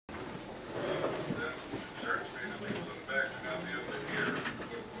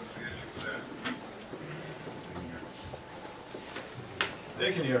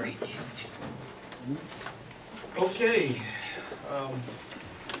taken here. Okay.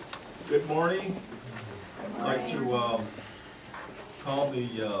 Good morning. I'd like to call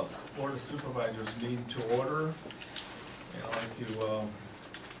the Board of Supervisors meeting to order. And I'd like to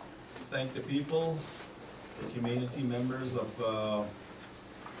thank the people, the community members of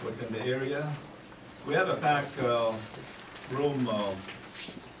within the area. We have a packed room,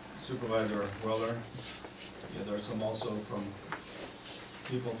 Supervisor Weller. Yeah, there's some also from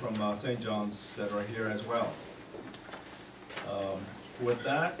people from St. John's that are here as well. With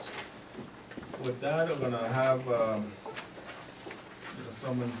that, I'm going to have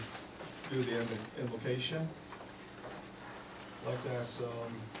someone do the invocation. I'd like to ask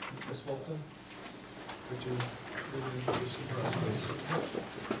Ms. Fulton, could you do the invocation for us, please?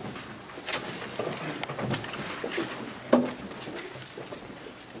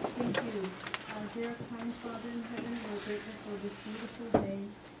 Thank you. Our dear kind Father in heaven, we're grateful for this beautiful day.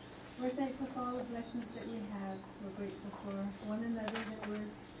 We're thankful for all the blessings that we have. We're grateful for one another, that we're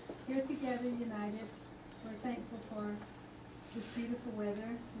here together, united. We're thankful for this beautiful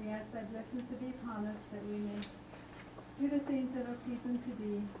weather. We ask thy blessings to be upon us, that we may do the things that are pleasing to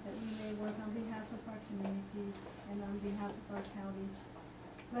thee, that we may work on behalf of our community and on behalf of our county.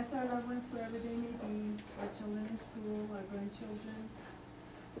 Bless our loved ones wherever they may be, our children in school, our grandchildren,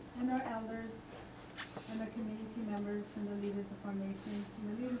 and our elders, and our community members, and the leaders of our nation, and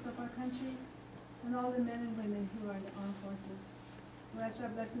the leaders of our country, and all the men and women who are in the armed forces. We ask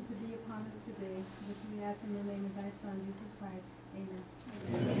our blessings to be upon us today. This we ask in the name of thy Son, Jesus Christ. Amen.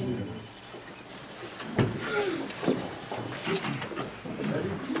 Amen.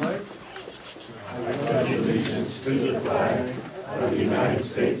 Ready? I pledge allegiance to the flag of the United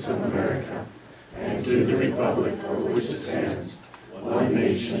States of America and to the republic for which it stands, one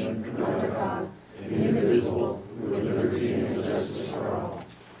nation, under God, indivisible, with liberty and justice for all.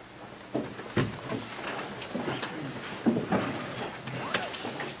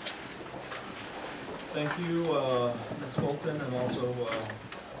 Thank you, Ms. Fulton, and also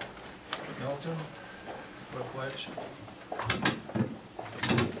Melton, for the pledge.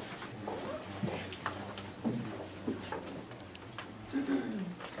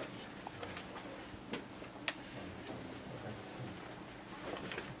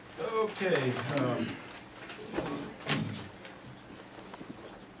 Okay,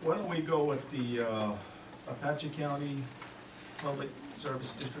 why don't we go with the Apache County Public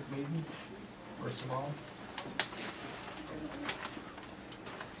Service District meeting, first of all.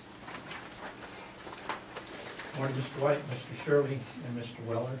 Morning, Mr. White, Mr. Shirley, and Mr.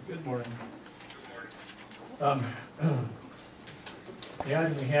 Weller. Good morning. The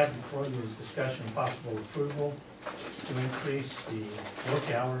item we have before you is discussion and possible approval to increase the work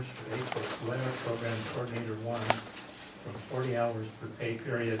hours for April's winter program coordinator 1 from 40 hours per pay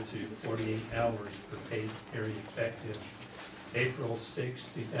period to 48 hours per pay period effective April 6,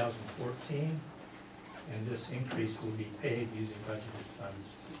 2014. And this increase will be paid using budgeted funds.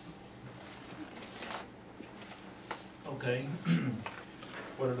 Okay.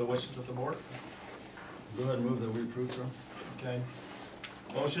 What are the wishes of the board? Go ahead and move that we approve, sir. Okay.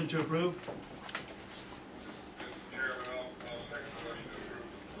 Motion to approve?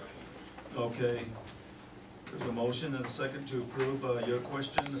 Okay. There's a motion and a second to approve. Your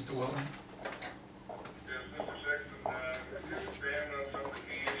question, Mr. Weller? Yes, Mr. Sexton, could you expand on some of the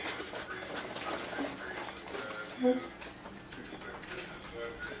key issues of the recent increase